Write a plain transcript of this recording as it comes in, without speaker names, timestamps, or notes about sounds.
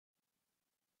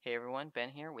Hey everyone, Ben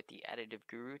here with the Additive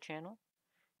Guru channel.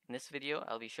 In this video,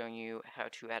 I'll be showing you how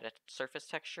to add a surface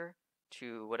texture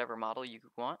to whatever model you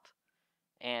want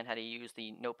and how to use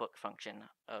the notebook function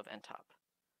of nTop.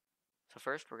 So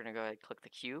first, we're going to go ahead and click the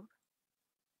cube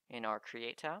in our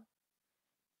Create tab,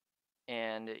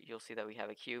 and you'll see that we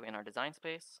have a cube in our design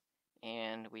space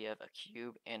and we have a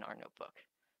cube in our notebook.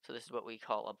 So this is what we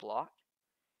call a block,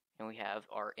 and we have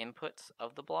our inputs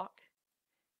of the block,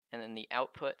 and then the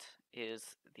output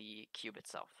is the cube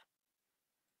itself.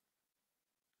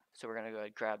 So we're going to go ahead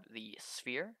and grab the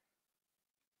sphere,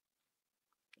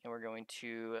 and we're going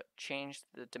to change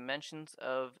the dimensions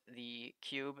of the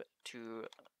cube to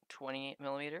 20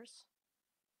 millimeters,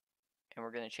 and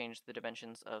we're going to change the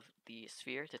dimensions of the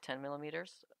sphere to 10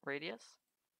 millimeters radius,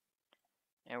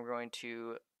 and we're going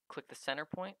to click the center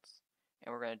points,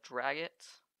 and we're going to drag it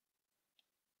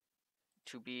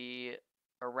to be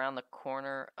around the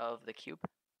corner of the cube,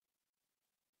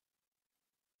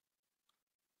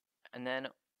 and then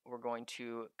we're going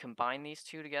to combine these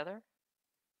two together.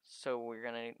 So we're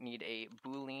going to need a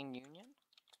Boolean Union.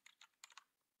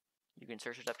 You can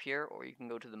search it up here, or you can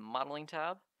go to the Modeling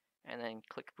tab and then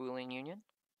click Boolean Union.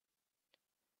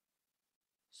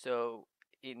 So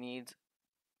it needs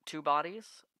two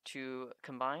bodies to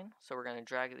combine. So we're going to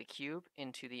drag the cube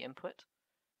into the input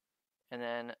and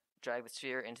then drag the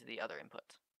sphere into the other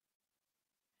input.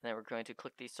 And then we're going to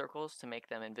click these circles to make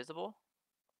them invisible.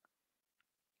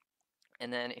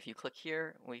 And then if you click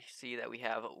here, we see that we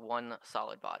have one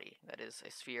solid body, that is a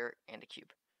sphere and a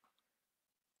cube.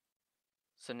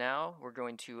 So now we're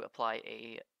going to apply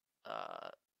a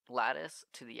lattice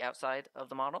to the outside of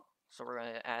the model. So we're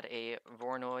going to add a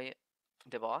Voronoi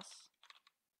deboss,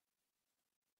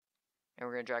 and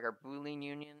we're going to drag our Boolean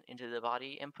Union into the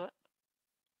body input.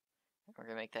 We're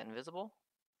going to make that invisible.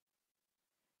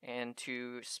 And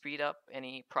to speed up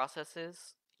any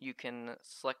processes, you can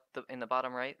select in the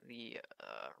bottom right the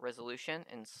resolution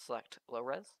and select low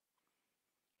res,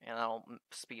 and that'll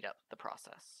speed up the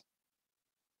process.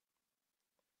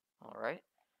 Alright,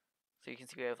 so you can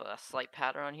see we have a slight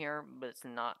pattern on here, but it's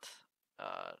not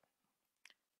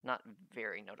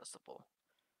very noticeable.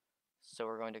 So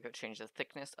we're going to go change the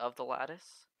thickness of the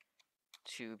lattice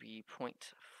to be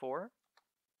 0.4.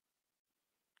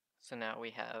 So now we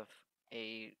have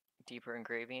a deeper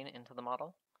engraving into the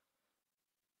model.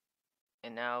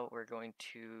 And now we're going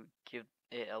to give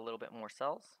it a little bit more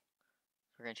cells.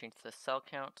 We're going to change the cell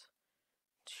count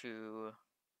to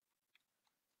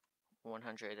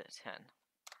 110.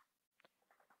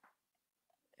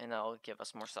 And that'll give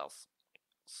us more cells.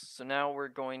 So now we're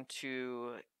going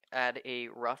to add a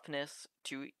roughness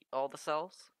to all the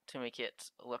cells to make it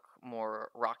look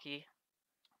more rocky.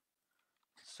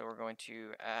 So we're going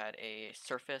to add a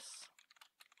surface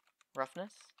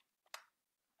roughness,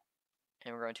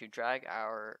 and we're going to drag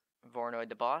our Voronoi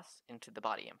deboss into the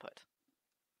body input,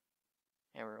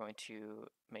 and we're going to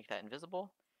make that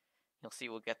invisible. You'll see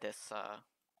we'll get this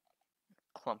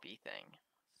clumpy thing.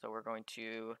 So we're going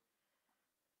to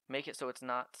make it so it's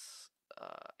not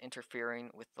interfering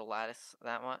with the lattice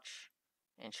that much,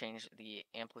 and change the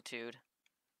amplitude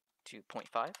to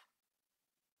 0.5.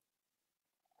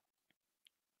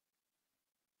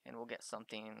 And we'll get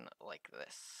something like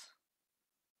this.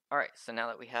 Alright, so now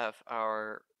that we have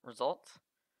our result,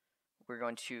 we're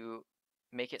going to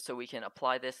make it so we can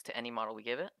apply this to any model we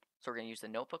give it. So we're going to use the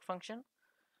notebook function.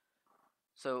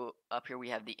 So up here we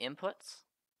have the inputs,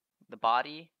 the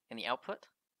body, and the output.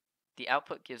 The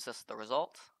output gives us the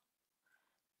result.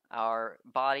 Our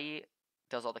body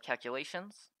does all the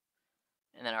calculations,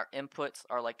 and then our inputs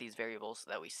are like these variables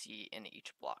that we see in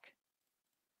each block.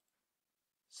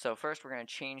 So first we're going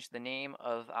to change the name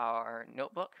of our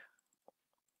notebook.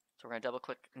 So we're going to double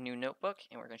click new notebook,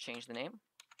 and we're going to change the name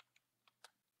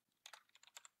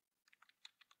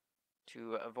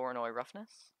to Voronoi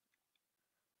Roughness.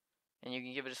 And you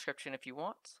can give a description if you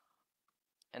want.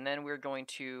 And then we're going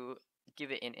to give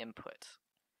it an input.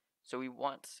 So we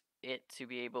want it to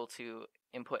be able to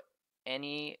input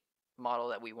any model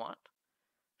that we want.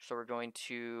 So we're going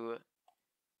to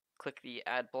click the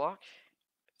add block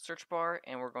search bar,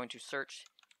 and we're going to search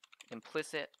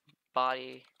implicit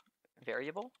body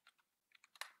variable,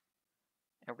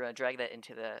 and we're going to drag that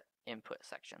into the input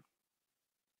section.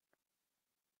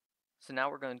 So now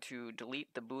we're going to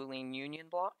delete the Boolean Union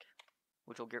block,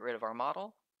 which will get rid of our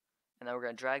model, and then we're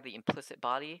going to drag the implicit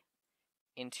body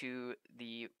into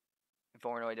the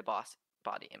Voronoi deboss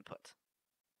body input.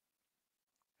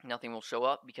 Nothing will show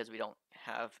up because we don't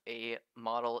have a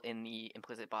model in the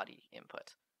implicit body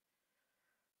input.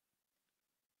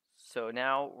 So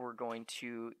now we're going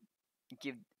to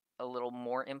give a little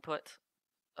more input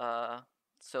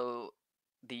so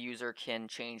the user can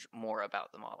change more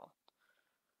about the model.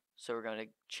 So we're going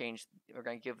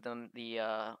to give them the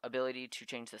ability to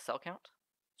change the cell count.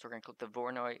 So we're going to click the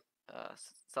Voronoi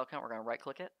cell count. We're going to right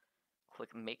click it,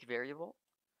 click make variable,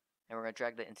 and we're going to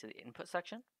drag that into the input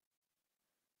section.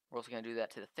 We're also going to do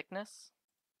that to the thickness.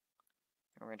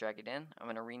 And we're going to drag it in. I'm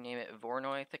going to rename it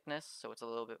Voronoi thickness so it's a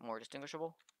little bit more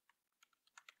distinguishable.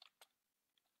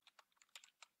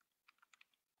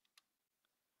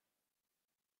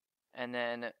 And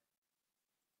then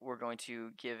we're going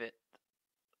to give it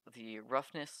the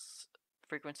roughness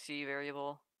frequency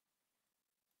variable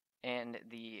and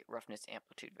the roughness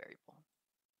amplitude variable.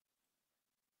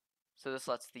 So this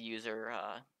lets the user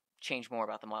change more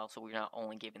about the model, so we're not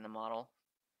only giving the model.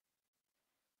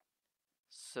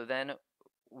 So then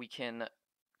we can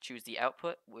choose the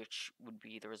output, which would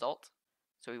be the result.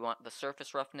 So we want the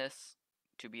surface roughness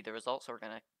to be the result, so we're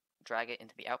going to drag it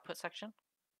into the output section.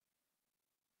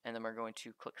 And then we're going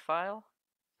to click File,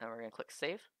 and we're going to click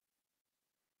Save,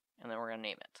 and then we're going to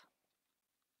name it.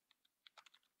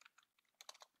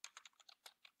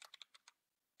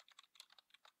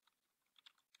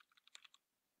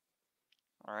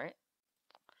 Alright.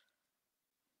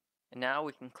 And now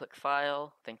we can click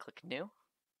File, then click New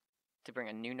to bring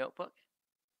a new notebook.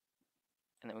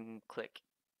 And then we can click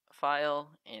File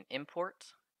and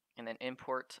Import, and then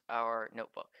import our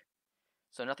notebook.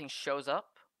 So nothing shows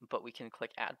up, but we can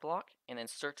click Add Block and then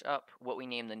search up what we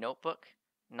name the notebook,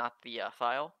 not the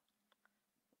file.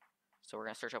 So we're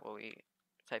going to search up what we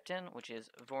typed in, which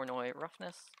is Voronoi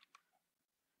roughness.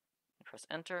 And press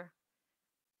Enter.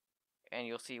 And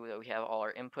you'll see that we have all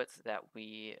our inputs that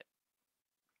we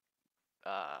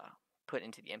put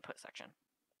into the input section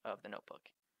of the notebook.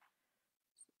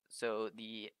 So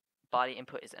the body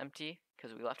input is empty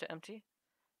because we left it empty.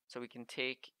 So we can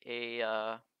take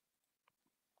a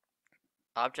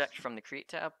object from the Create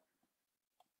tab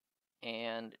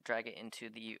and drag it into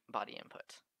the body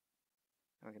input.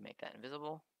 And we're going to make that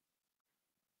invisible.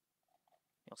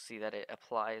 You'll see that it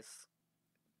applies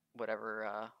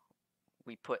whatever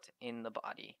we put in the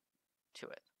body to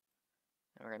it.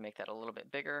 And we're going to make that a little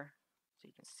bit bigger so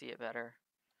you can see it better.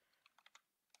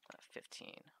 15.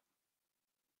 And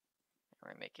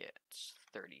we're going to make it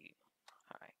 30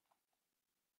 high.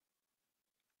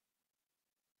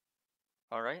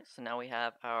 Alright, so now we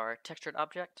have our textured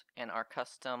object and our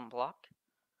custom block.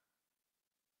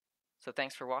 So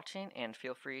thanks for watching, and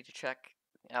feel free to check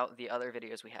out the other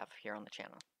videos we have here on the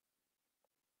channel.